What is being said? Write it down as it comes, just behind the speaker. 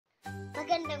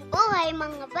Magandang buhay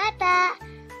mga bata!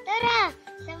 Tara,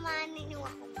 samahan ninyo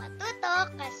akong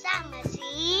matuto kasama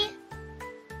si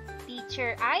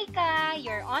Teacher Aika,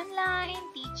 your online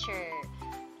teacher.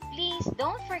 Please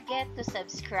don't forget to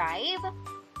subscribe,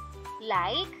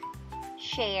 like,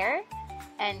 share,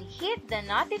 and hit the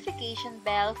notification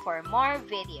bell for more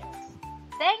videos.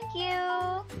 Thank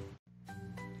you!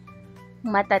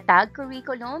 Matatag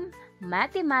Curriculum,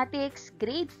 Mathematics,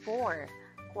 Grade 4,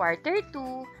 Quarter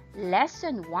 2,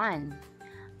 Lesson 1.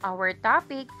 Our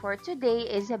topic for today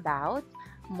is about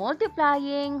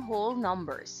multiplying whole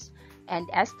numbers and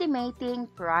estimating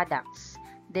products.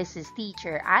 This is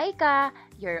Teacher Aika,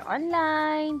 your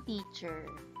online teacher.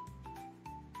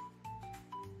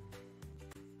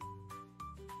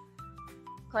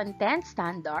 Content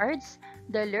standards.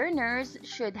 The learners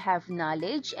should have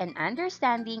knowledge and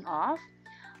understanding of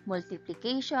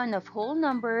multiplication of whole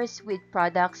numbers with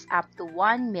products up to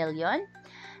 1 million,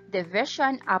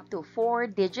 division up to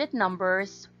 4-digit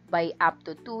numbers by up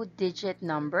to 2-digit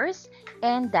numbers,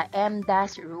 and the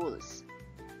MDAS rules.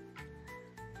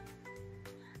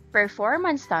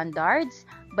 Performance standards.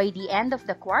 By the end of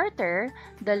the quarter,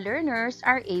 the learners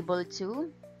are able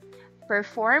to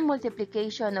perform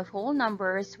multiplication of whole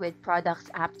numbers with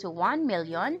products up to 1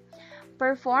 million,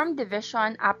 perform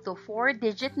division up to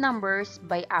 4-digit numbers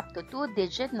by up to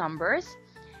 2-digit numbers,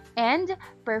 and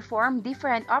perform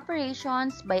different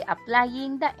operations by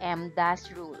applying the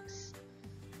MDAS rules.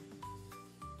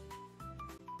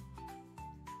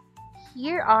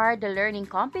 Here are the learning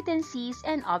competencies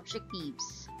and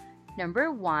objectives.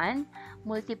 Number 1,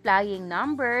 multiplying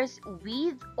numbers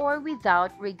with or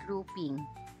without regrouping.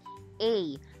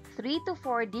 A. 3 to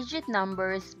 4-digit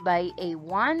numbers by a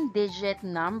 1-digit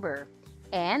number,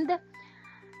 and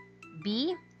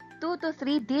B. 2 to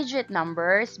 3-digit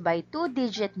numbers by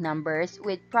 2-digit numbers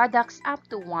with products up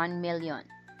to 1 million.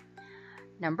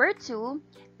 Number 2,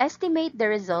 estimate the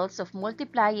results of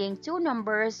multiplying two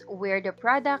numbers where the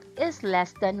product is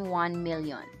less than 1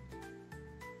 million.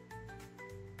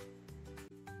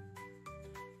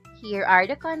 Here are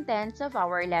the contents of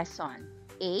our lesson.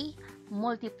 A.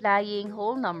 Multiplying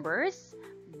whole numbers.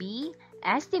 B.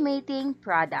 Estimating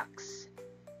products.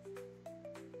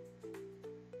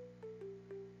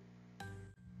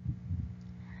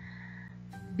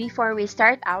 Before we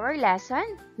start our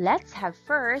lesson, let's have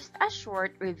first a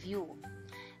short review.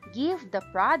 Give the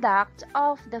product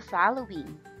of the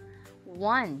following.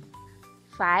 1.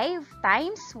 5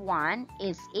 times 1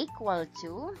 is equal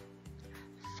to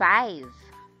 5.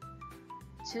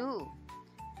 2.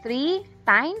 3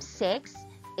 times 6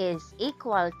 is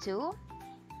equal to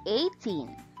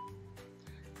 18.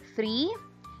 3.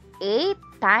 8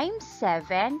 times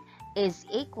 7 is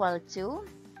equal to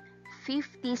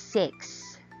 56.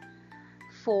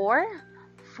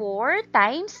 4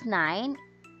 times 9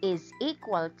 is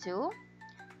equal to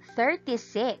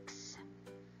 36.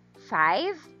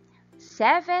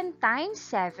 7 times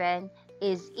 7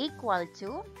 is equal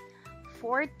to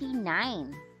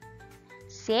 49.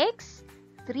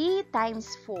 3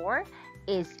 times 4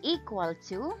 is equal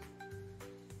to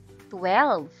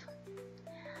 12.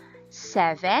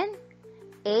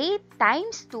 8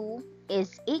 times 2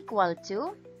 is equal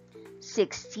to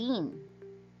 16.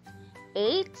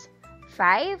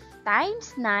 5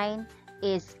 times 9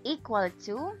 is equal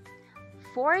to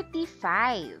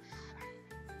 45.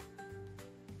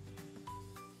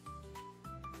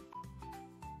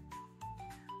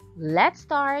 Let's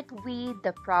start with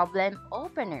the problem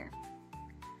opener.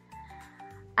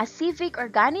 A civic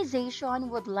organization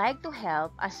would like to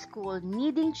help a school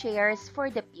needing chairs for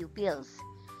the pupils.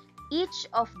 Each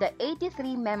of the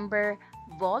 83 member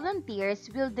volunteers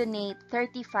will donate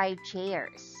 35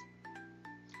 chairs.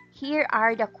 Here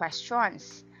are the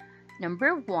questions.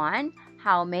 Number 1,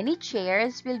 how many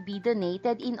chairs will be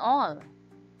donated in all?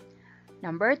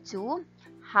 Number 2,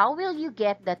 how will you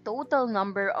get the total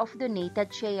number of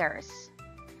donated chairs?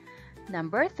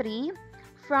 Number 3,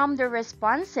 from the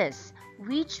responses,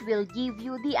 which will give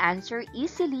you the answer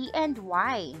easily and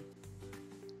why?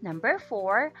 Number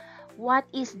 4, what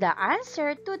is the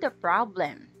answer to the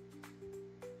problem?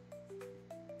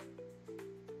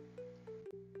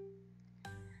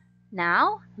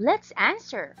 Now, let's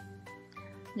answer.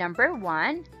 Number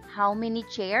 1, how many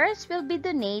chairs will be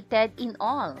donated in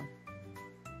all?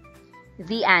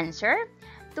 The answer,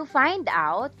 to find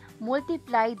out,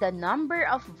 multiply the number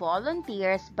of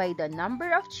volunteers by the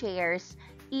number of chairs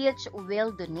each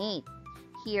will donate.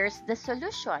 Here's the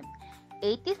solution.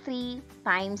 83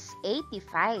 times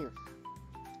 85.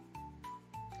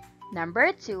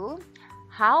 Number 2,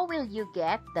 how will you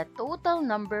get the total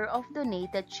number of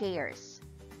donated chairs?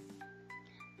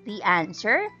 The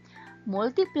answer,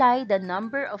 multiply the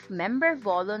number of member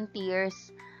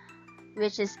volunteers,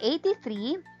 which is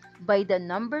 83, by the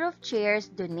number of chairs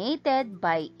donated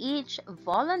by each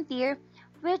volunteer,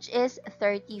 which is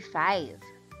 35.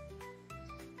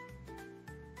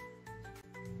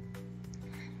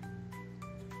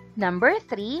 Number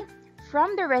 3,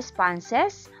 from the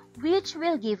responses, which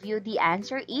will give you the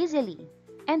answer easily,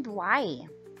 and why?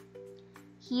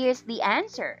 Here's the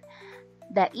answer.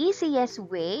 The easiest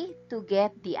way to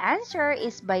get the answer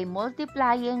is by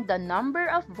multiplying the number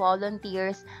of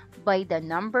volunteers by the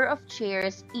number of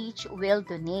chairs each will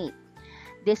donate.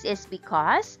 This is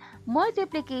because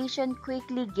multiplication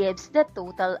quickly gives the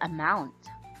total amount.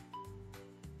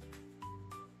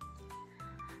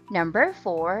 Number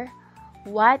 4,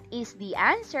 what is the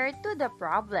answer to the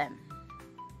problem?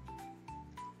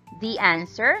 The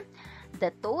answer,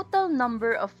 the total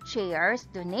number of chairs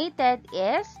donated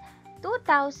is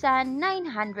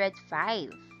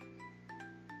 2,905.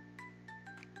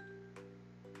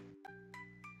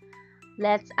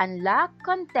 Let's unlock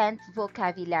content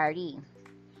vocabulary.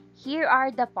 Here are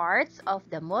the parts of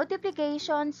the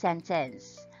multiplication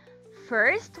sentence.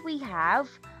 First, we have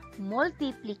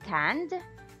multiplicand,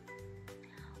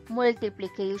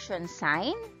 multiplication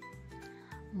sign,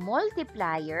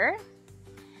 multiplier,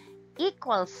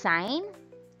 equal sign,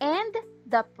 and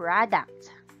the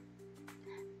product.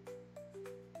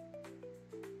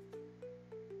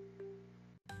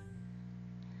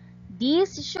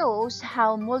 This shows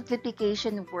how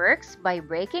multiplication works by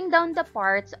breaking down the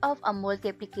parts of a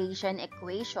multiplication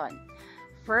equation.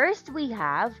 First, we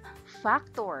have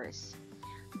factors.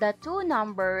 The two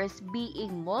numbers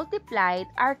being multiplied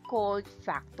are called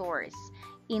factors.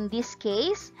 In this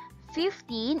case,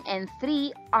 15 and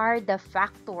 3 are the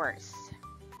factors.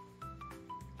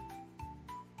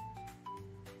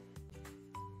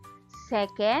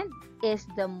 Second is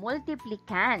the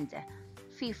multiplicand.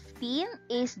 15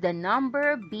 is the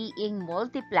number being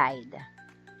multiplied.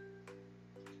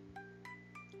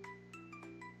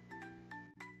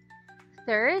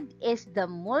 Third is the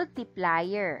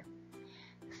multiplier.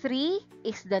 3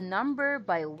 is the number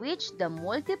by which the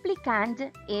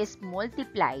multiplicand is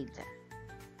multiplied.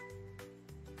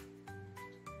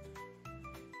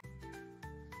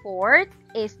 Fourth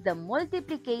is the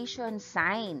multiplication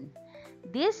sign.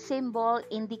 This symbol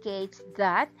indicates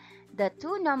that the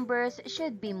two numbers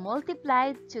should be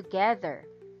multiplied together.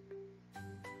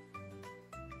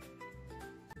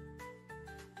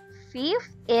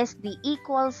 Fifth is the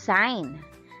equal sign.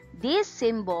 This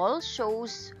symbol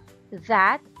shows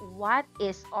that what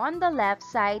is on the left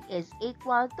side is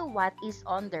equal to what is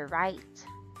on the right.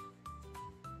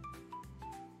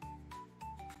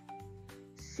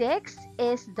 Sixth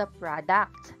is the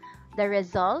product. The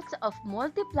result of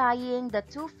multiplying the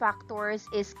two factors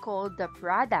is called the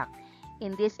product.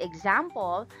 In this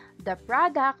example, the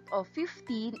product of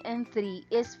 15 and 3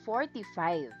 is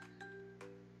 45.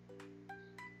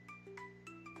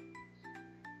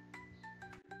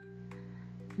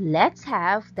 Let's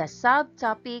have the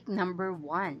subtopic number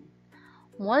 1.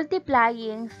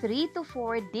 Multiplying 3 to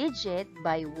 4 digit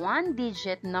by 1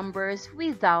 digit numbers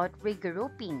without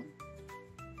regrouping.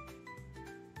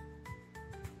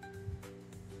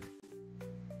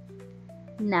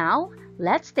 Now,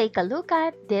 let's take a look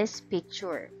at this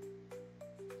picture.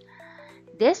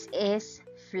 This is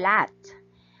flat.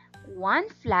 1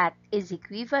 flat is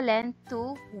equivalent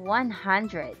to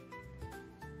 100.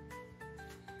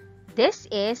 This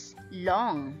is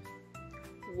long.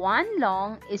 1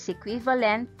 long is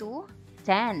equivalent to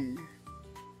 10.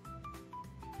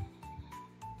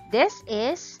 This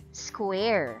is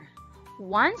square.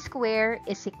 1 square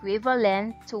is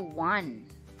equivalent to 1.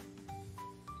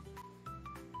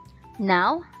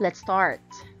 Now, let's start.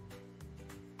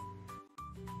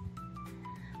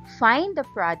 Find the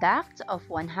product of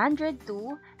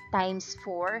 102 times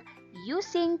 4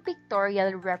 using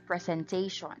pictorial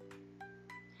representation.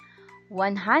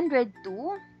 102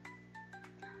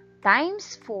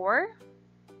 times 4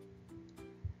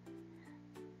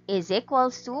 is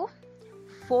equals to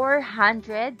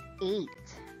 408.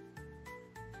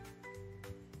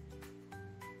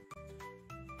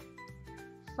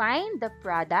 Find the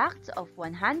product of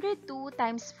 102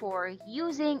 times 4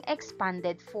 using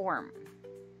expanded form.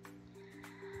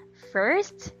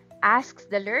 First, ask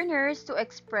the learners to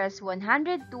express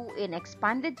 102 in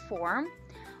expanded form.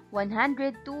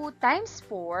 102 times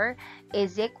 4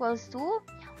 is equals to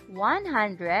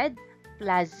 100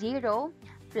 plus 0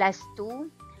 plus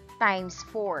 2 times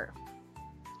 4.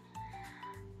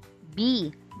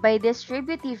 B. By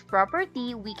distributive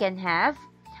property, we can have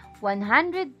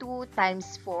 102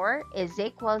 times 4 is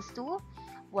equals to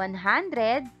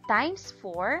 100 times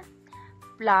 4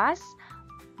 plus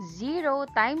 0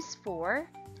 times 4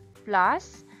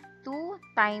 plus 2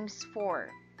 times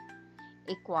 4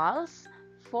 equals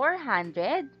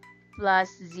 400 plus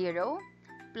 0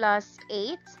 plus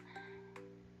 8,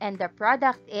 and the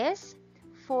product is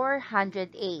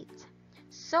 408.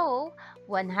 So,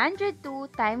 102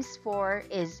 times 4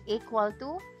 is equal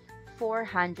to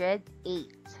 408.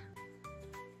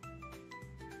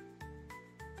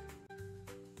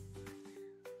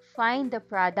 Find the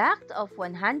product of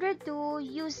 102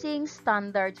 using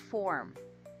standard form.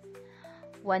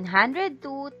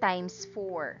 102 times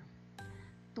 4.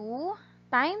 2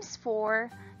 times 4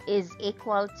 is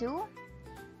equal to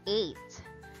 8.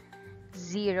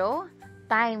 0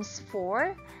 times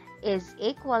 4 is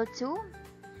equal to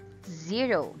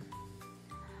 0.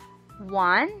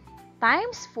 1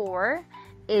 times 4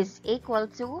 is equal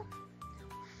to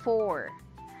 4.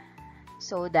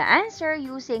 So the answer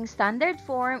using standard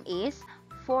form is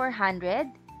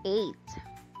 408.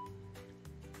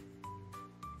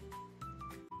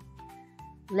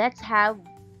 Let's have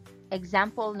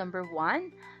example number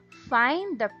 1.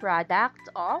 Find the product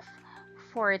of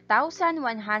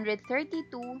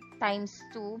 4,132 times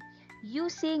 2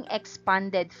 using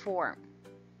expanded form.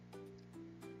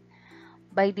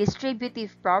 By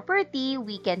distributive property,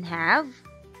 we can have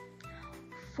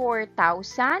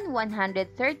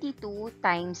 4,132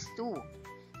 times 2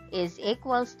 is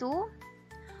equals to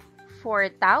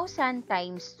 4,000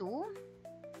 times 2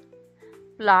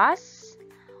 plus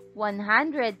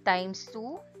 100 times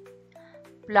 2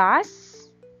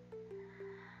 plus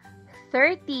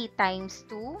 30 times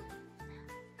 2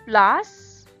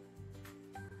 plus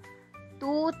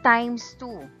 2 times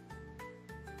 2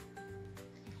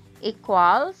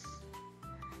 equals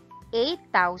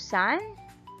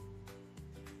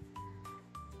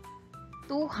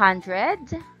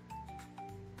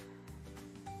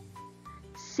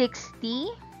 8,260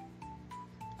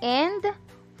 and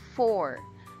 4.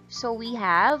 So we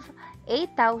have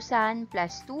 8,000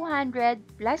 plus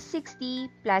 200 plus 60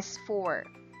 plus 4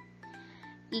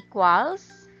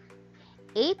 equals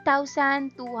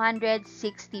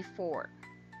 8,264.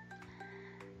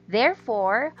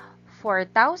 Therefore,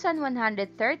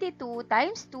 4,132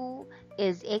 times 2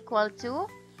 is equal to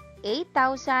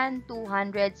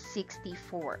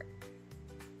 8,264.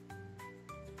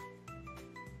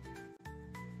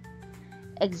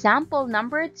 Example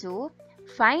number 2,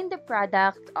 find the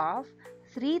product of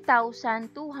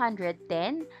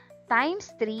 3,210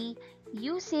 times 3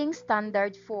 using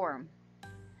standard form.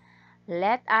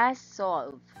 Let us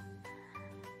solve.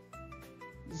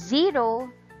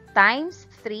 0 times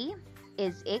 3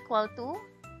 is equal to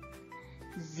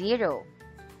 0.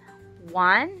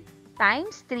 1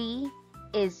 times 3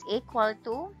 is equal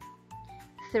to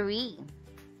 3.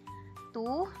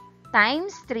 2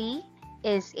 times 3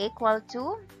 is equal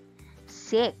to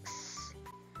 6.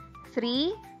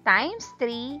 3 times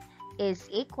 3 is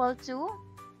equal to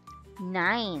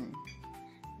 9.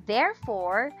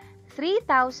 Therefore,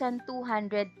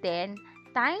 3,210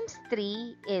 times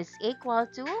 3 is equal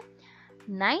to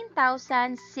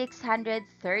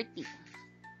 9,630.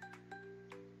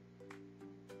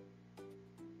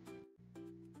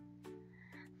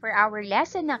 For our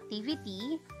lesson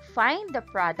activity, find the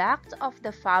product of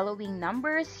the following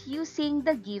numbers using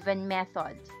the given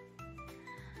method.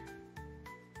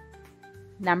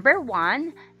 Number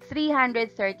 1,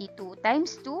 332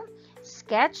 times 2,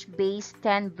 sketch base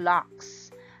 10 blocks.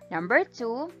 Number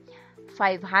 2,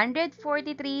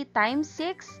 543 times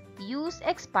 6, use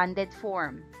expanded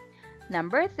form.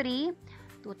 Number 3,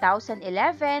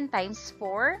 2011 times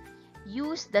 4,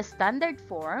 use the standard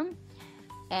form.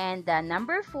 And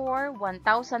number 4,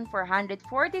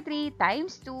 1,443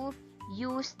 times 2,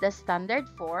 use the standard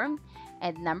form.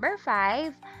 And number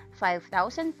 5,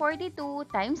 5,042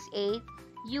 times 8,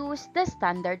 use the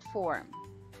standard form.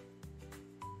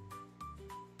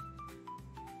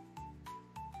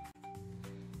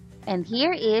 And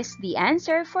here is the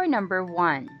answer for number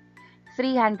 1.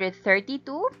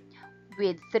 332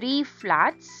 with 3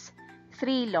 flats,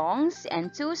 3 longs,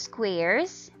 and 2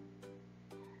 squares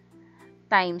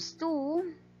times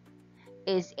 2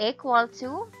 is equal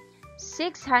to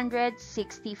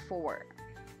 664.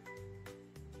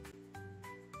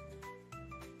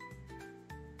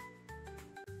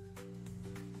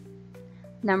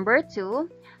 Number 2,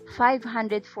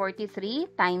 543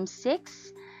 times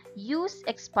 6, use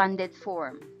expanded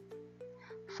form.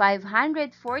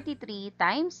 543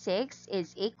 times 6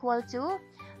 is equal to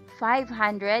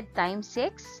 500 times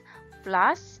 6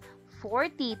 plus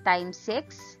 40 times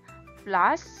 6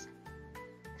 plus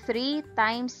 3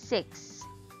 times 6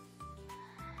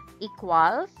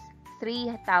 equals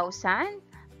 3,000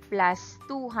 plus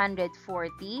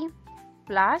 240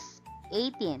 plus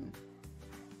 18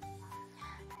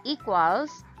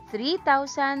 equals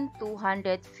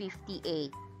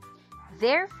 3,258.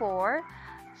 Therefore,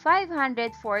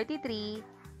 543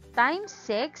 times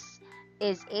 6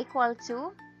 is equal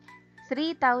to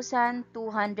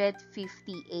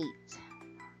 3,258.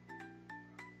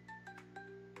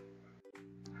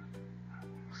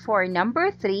 For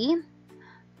number 3,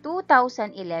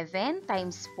 2011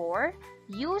 times 4,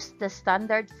 use the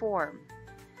standard form.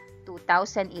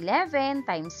 2011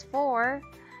 times 4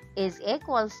 is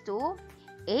equals to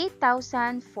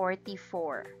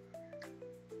 8,044.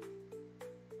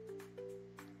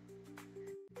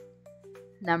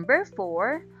 Number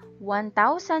 4,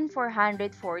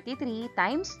 1,443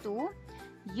 times 2,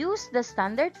 use the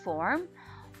standard form.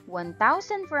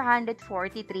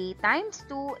 1,443 times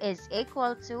 2 is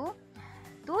equal to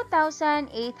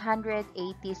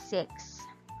 2,886.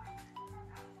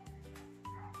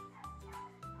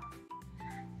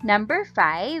 Number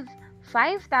 5,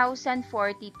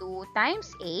 5,042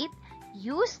 times 8,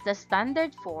 use the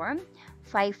standard form.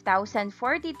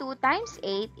 5,042 times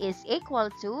 8 is equal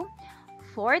to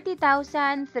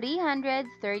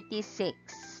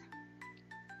 40,336.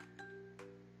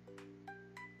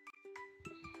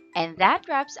 And that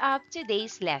wraps up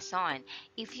today's lesson.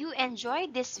 If you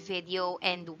enjoyed this video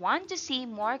and want to see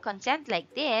more content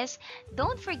like this,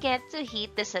 don't forget to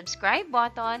hit the subscribe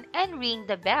button and ring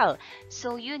the bell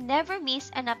so you never miss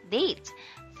an update.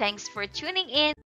 Thanks for tuning in.